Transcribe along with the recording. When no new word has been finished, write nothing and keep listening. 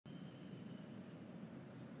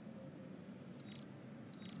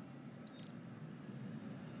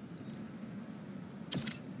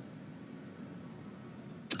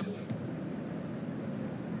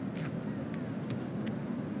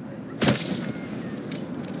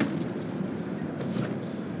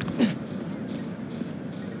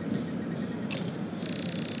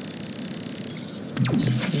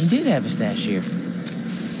He did have a stash here.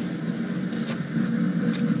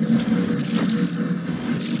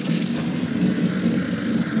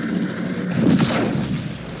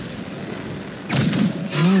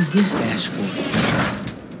 What was this stash for?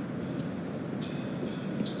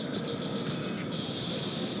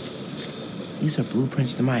 These are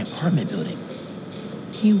blueprints to my apartment building.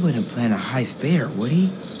 He wouldn't plan a heist there, would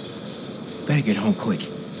he? Better get home quick.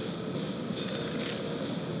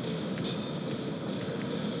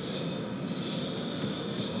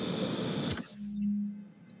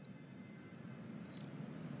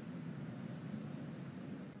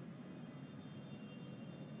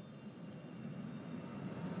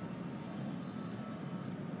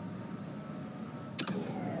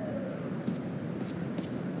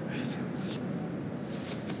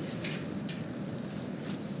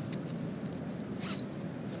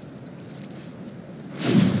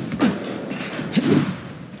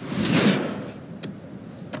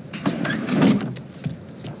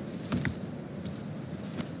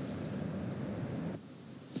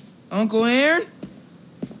 Uncle Aaron?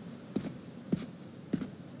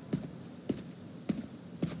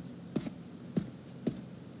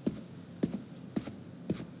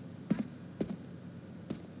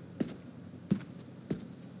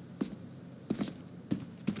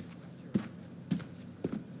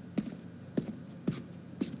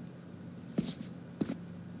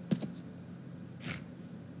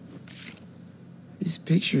 These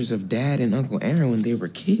pictures of Dad and Uncle Aaron when they were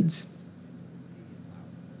kids.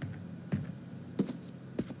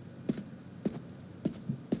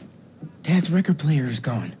 Dad's record player is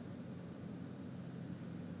gone.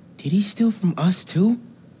 Did he steal from us, too?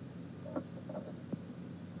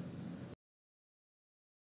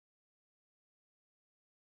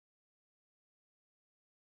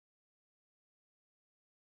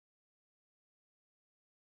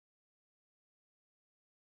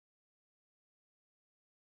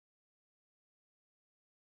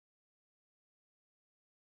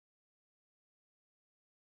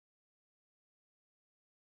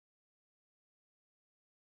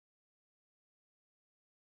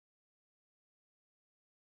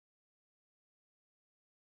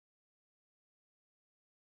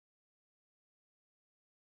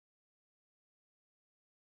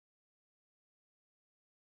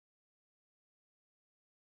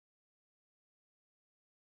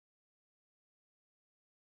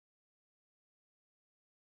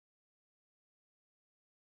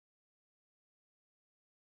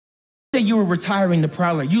 Said you were retiring the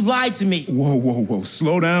Prowler. You lied to me. Whoa, whoa, whoa.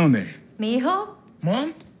 Slow down there. Mijo?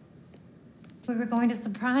 Mom? We were going to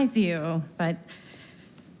surprise you, but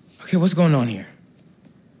Okay, what's going on here?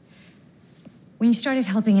 when you started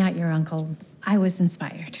helping out your uncle, I was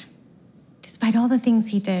inspired. Despite all the things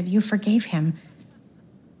he did, you forgave him.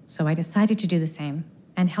 So I decided to do the same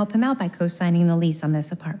and help him out by co-signing the lease on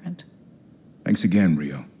this apartment. Thanks again,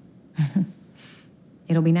 Rio.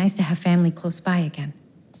 It'll be nice to have family close by again.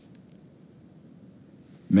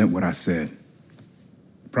 Meant what I said.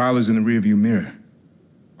 Prowler's in the rearview mirror.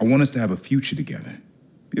 I want us to have a future together.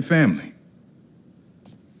 Be a family.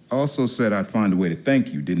 I also said I'd find a way to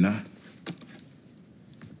thank you, didn't I?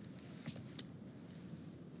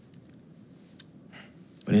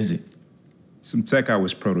 What is it? Some tech I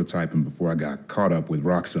was prototyping before I got caught up with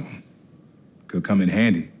Roxxon. Could come in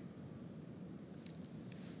handy.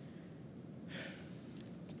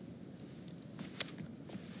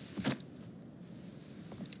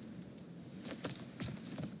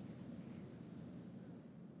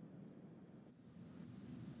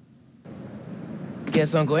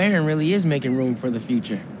 Guess Uncle Aaron really is making room for the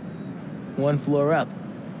future. One floor up.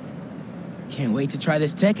 Can't wait to try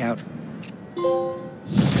this tech out.